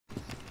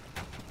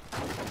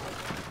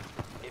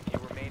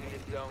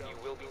zone, you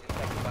will be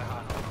detected by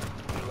hostiles.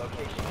 Your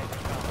location has been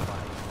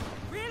compromised.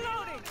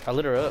 Reloading! I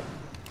lit her up.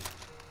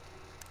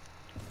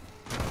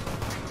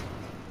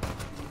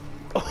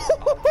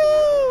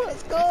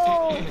 Let's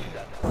go!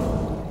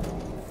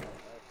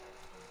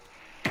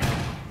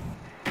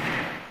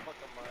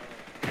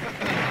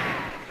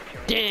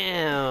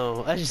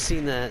 Damn! I just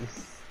seen that.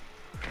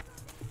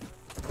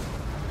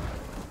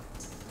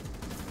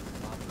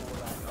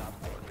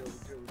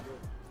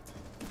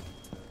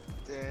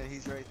 Damn,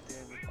 he's right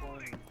there in the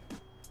corner.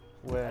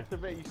 Where?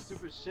 Activate, you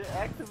stupid shit.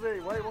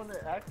 Activate. Why do you want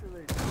to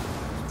activate?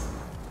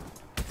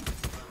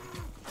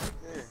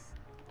 There.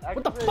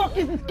 What the fuck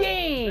is this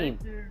game?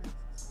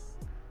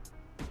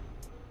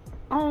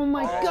 Oh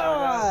my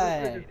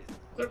god!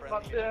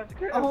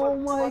 Oh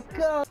my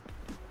god!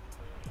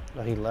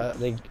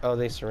 Oh,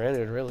 they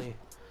surrendered, really?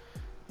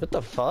 What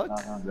the fuck?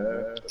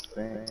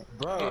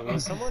 Bro,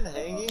 is someone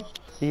hanging?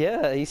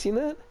 Yeah, you seen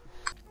that?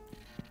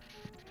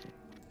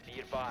 Be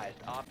advised,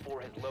 Op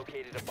 4 has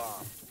located a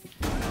bomb.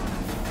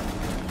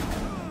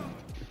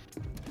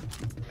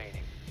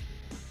 Remaining.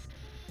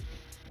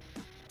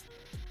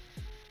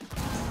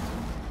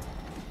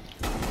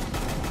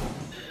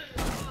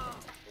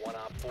 One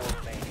Op 4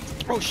 remaining.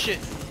 Oh shit!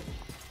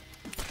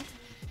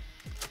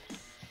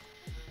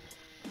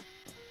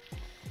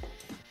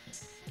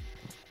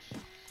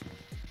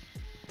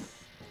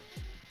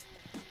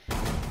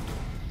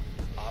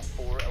 Op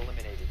 4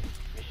 eliminated.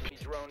 Mission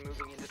drone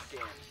moving into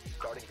scan.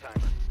 Starting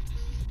timer.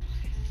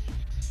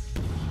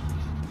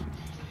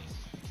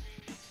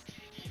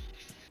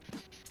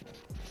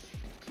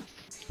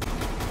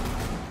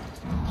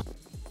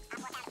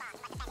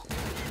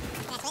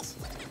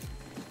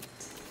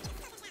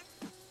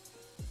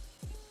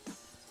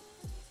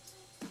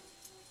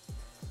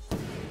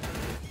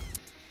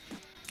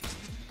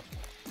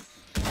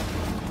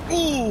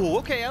 Ooh,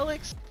 okay,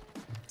 Alex.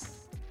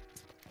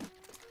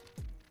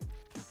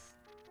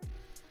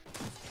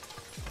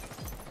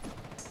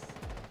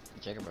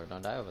 Jacob, bro,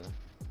 don't die over them.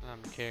 I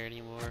don't care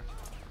anymore.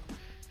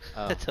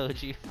 Oh. I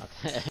told you.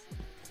 Okay.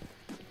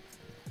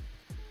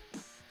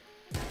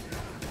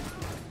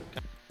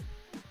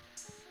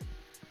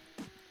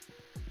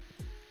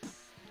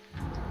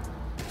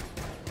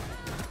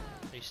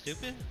 Are you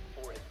stupid?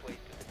 4 has placed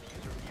a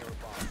diffuser near a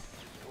bomb.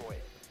 Destroy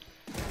it.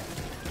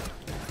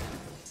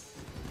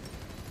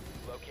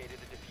 Located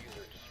the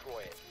diffuser.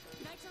 Destroy it.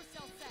 Nitro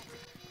cell set.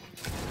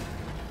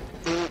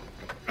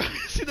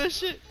 See that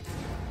shit?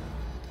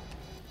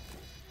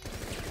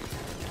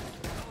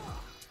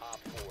 Op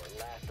 4,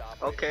 last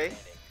operator Okay,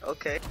 standing.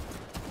 okay.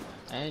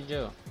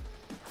 Angel.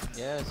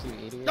 Yes, you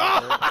idiot.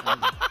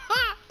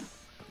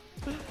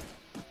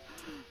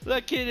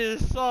 That kid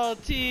is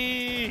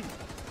salty.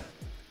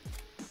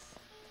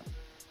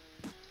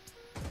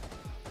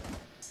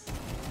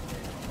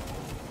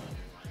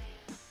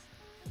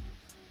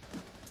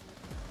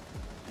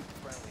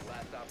 Friendly,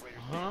 last operator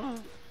Huh?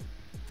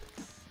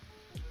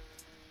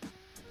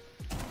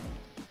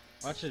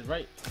 Watch it,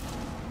 right.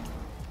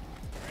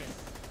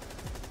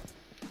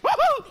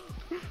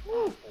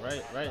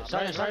 Right, right.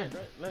 Shine, shine.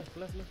 Left, left,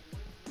 left.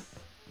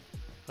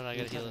 But I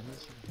gotta heal him.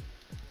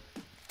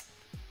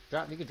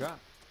 Drop, you could drop.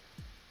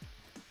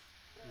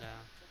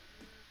 Nah.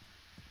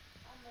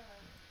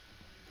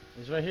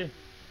 He's right here.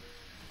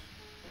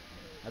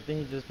 I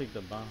think he just picked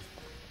the bomb.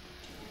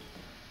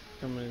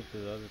 Coming into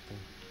the other thing.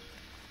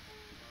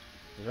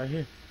 He's right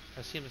here.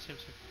 I see him, I see him,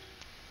 I see him.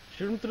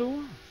 Shoot him through the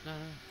wall. No,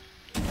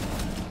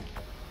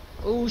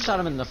 no. Ooh, shot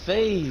him in the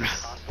face.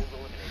 hostiles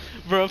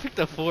eliminated. Bro, I picked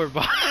up 4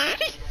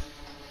 bodies.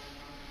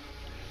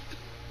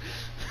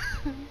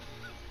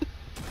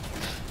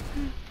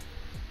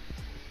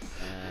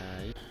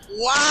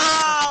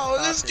 Wow,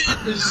 this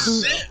game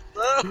is shit,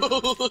 bro.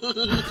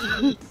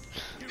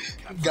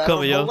 Got Come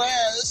him yo.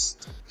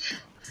 last.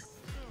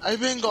 I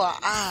been going,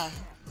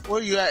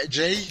 where you at,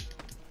 Jay?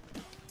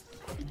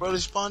 You brother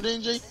spawned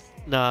in, Jay?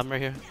 Nah, I'm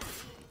right here.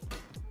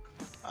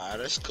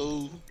 That's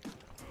cool.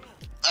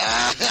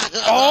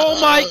 Oh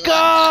my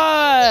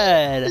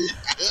god!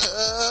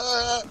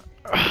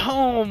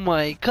 Oh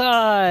my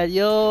god,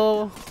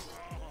 yo.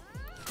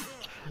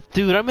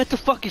 Dude, I'm at the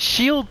fucking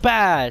shield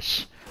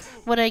bash.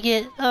 When I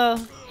get,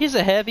 here's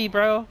a heavy,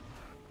 bro.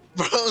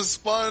 Bro,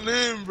 spawn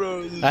in,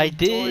 bro. This I is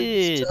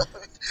did. toy stuff.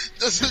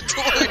 This is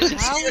toy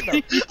How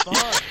the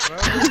fuck,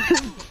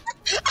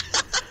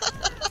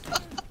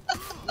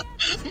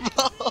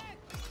 bro.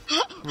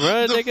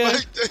 Run,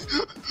 nigga.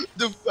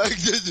 The fact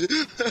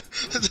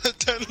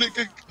that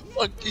nigga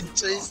fucking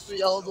chased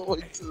me all the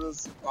way to the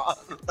spot,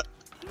 bro.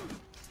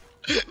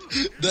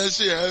 That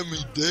shit had me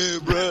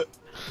dead, bro.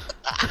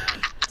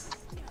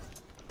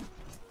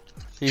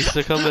 He's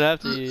still coming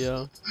after you,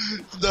 yo.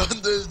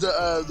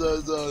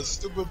 The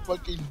stupid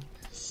fucking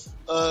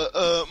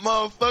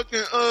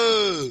motherfucking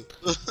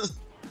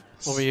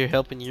Over here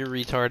helping your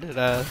retarded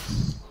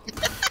ass.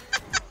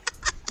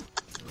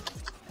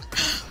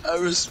 I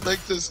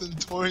respect the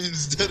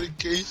Centaurian's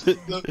dedication,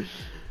 though.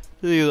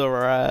 He's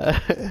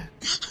alright.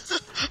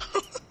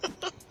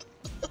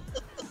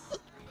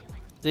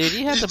 Dude,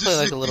 you have to play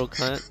like a little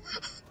cunt.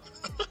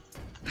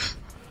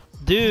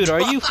 Dude,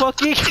 are you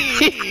fucking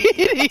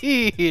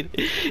kidding?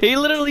 He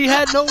literally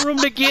had no room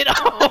to get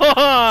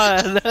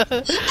on.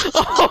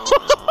 Oh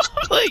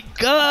my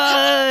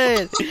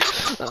god.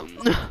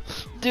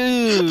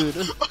 Dude,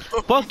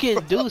 fucking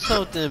do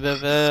something,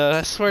 baby.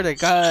 I swear to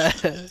God.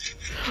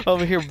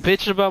 Over here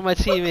bitching about my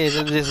teammates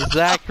and this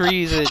exact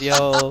reason,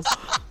 yo.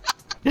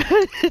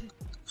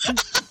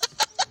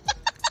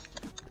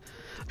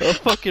 A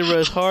fucking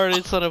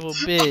retarded son of a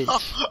bitch.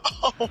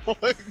 Oh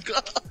my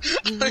god.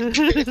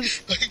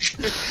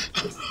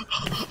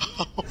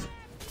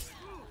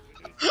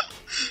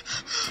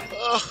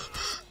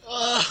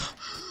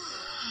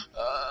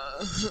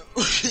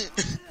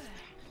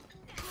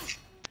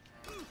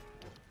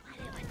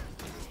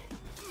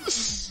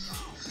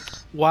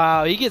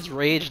 Wow, he gets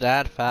rage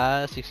that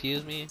fast,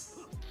 excuse me.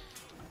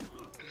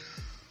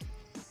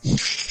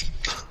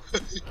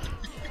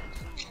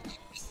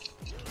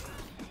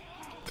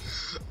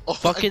 Oh,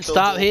 Fucking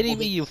stop hitting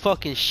me, you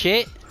fucking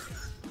shit.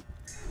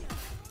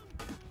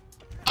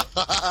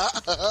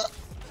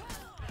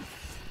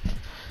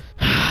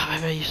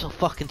 Man, you're so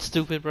fucking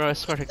stupid, bro. I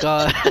swear to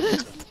God.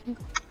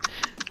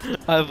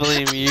 I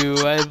blame you.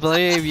 I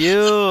blame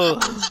you.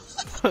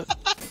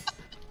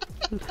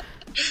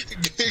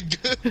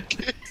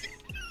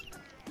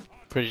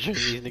 Pretty sure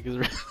these niggas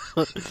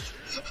are.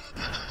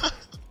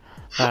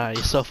 Ah,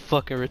 you're so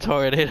fucking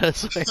retarded, I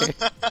swear.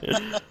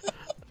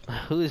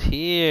 Who's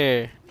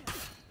here?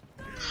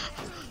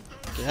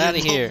 Get out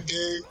of here.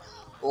 Okay.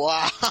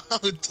 Wow,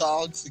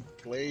 toxic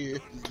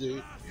players,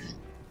 dude.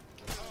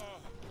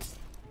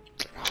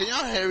 Can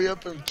y'all hurry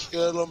up and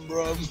kill him,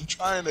 bro? I'm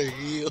trying to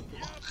heal.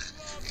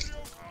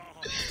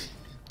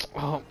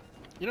 Oh,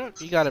 you know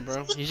what? You got it,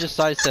 bro. He's just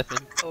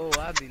sidestepping. Oh,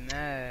 I'd be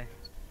mad.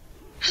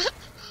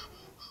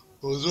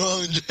 What's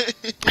wrong, Jay?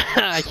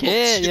 I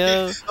can't,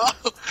 yo.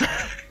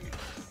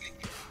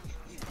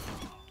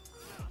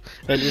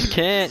 I just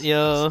can't,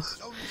 yo.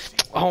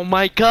 Oh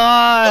my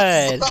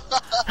god!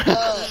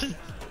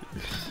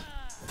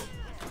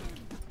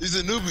 He's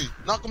a newbie.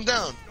 Knock him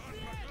down.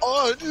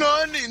 Oh,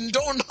 no,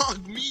 don't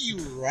knock me, you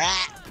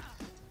rat.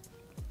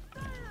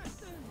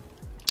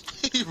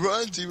 He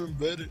runs even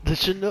better.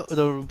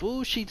 The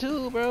Bushi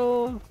too,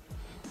 bro.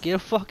 Get a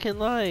fucking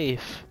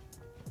life.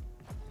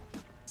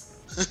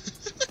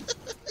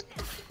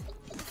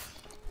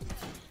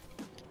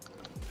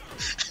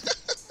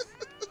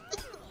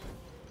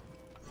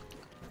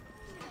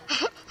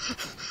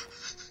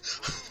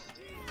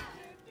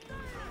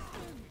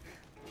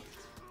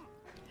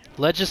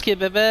 Let's just get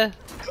baby.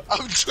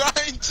 I'm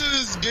trying to.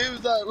 This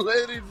game's not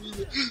letting me.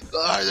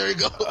 Alright, there we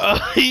go.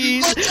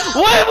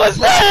 What was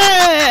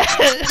that?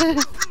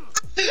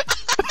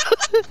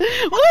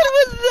 What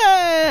was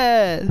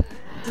that?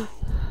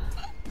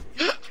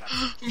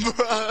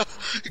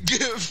 Bruh,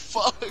 get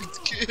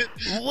fucked, kid.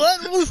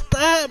 What was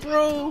that,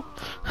 bro?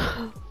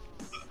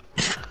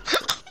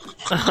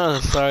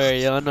 I'm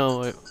sorry, yo.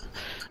 No.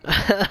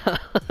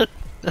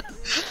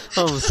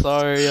 I'm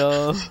sorry,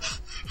 yo.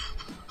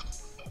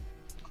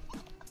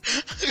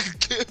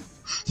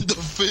 The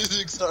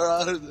physics are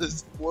out of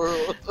this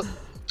world.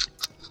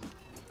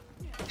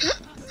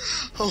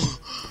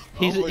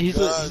 He's a newbie. He's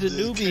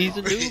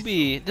a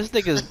newbie. This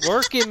nigga's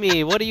working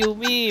me. What do you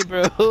mean,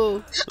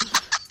 bro?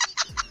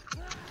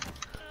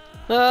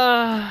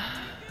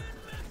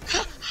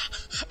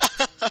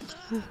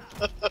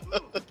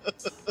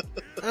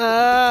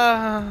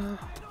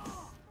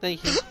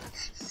 Thank you.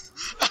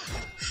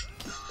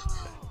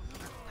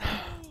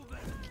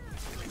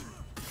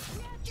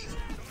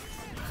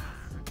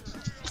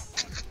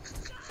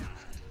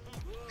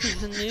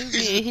 He's a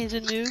newbie, he's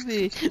a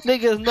newbie.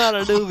 Nigga's not a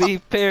newbie, he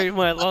parried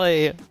my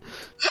life.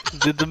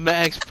 Did the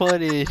max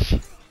punish.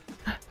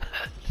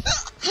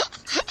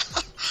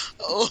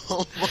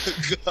 Oh my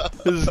god.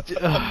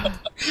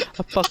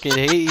 I fucking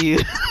hate you.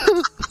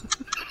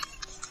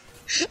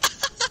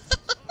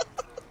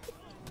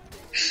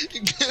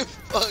 Get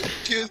fucked,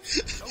 kid.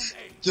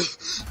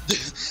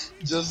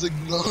 Just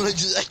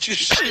acknowledge that you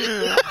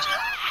shit.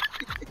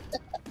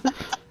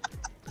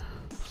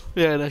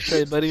 Yeah, that's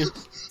right, buddy.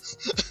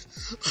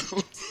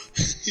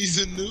 He's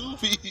a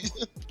newbie.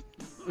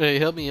 Hey,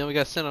 help me, we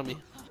got sent on me.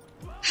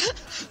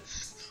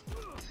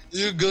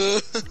 You're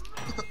good.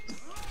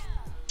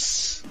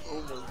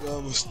 Oh my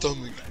god, my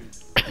stomach.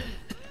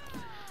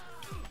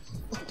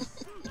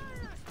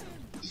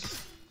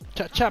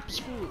 Chop chop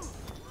spoon.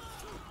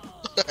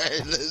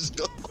 Alright, let's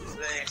go.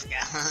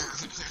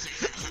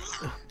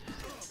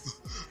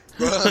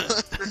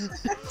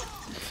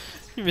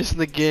 You're missing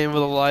the game of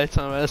a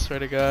lifetime, I swear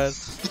to God.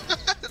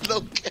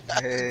 No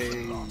cap.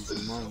 Hey,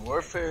 Modern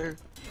Warfare.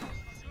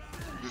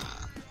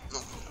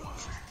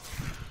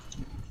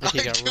 I think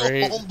he got killed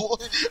raped. homeboy.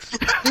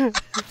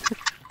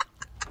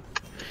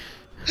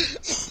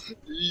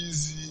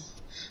 Easy.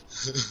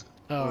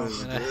 Oh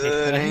What's man,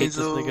 good, I hate this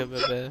Angel? nigga,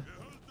 baby.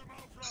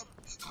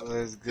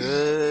 What's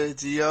good,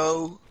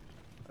 Gio?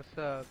 What's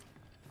up?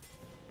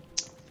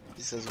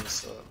 He says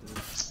what's up,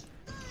 man.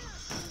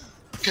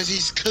 Cause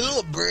he's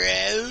cool,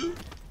 bro.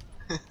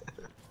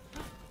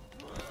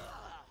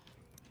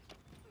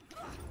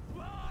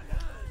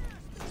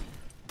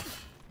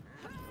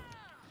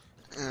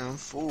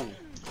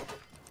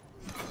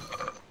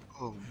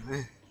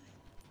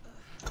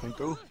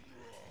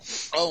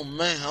 Oh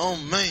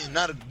man,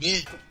 not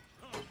again.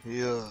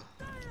 Yeah.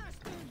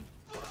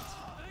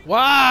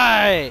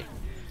 Why?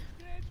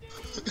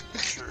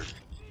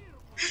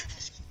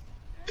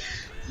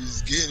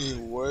 He's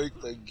getting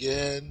worked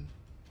again.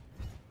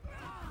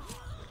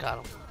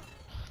 Got him.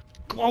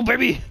 Come on,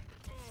 baby.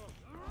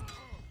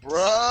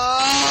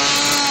 Bruh!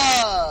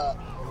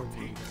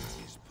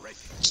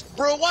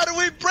 Bro, why do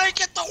we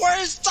break at the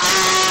worst time?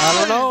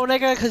 I don't know,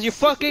 nigga, cause you're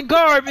fucking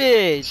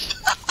garbage.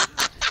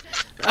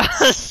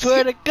 I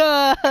swear to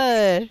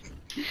God.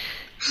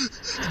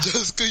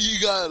 Just cause you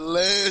got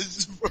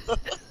legs, bro.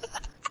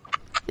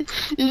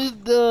 You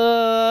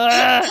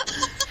just,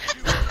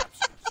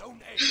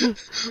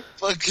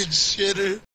 Fucking shitter.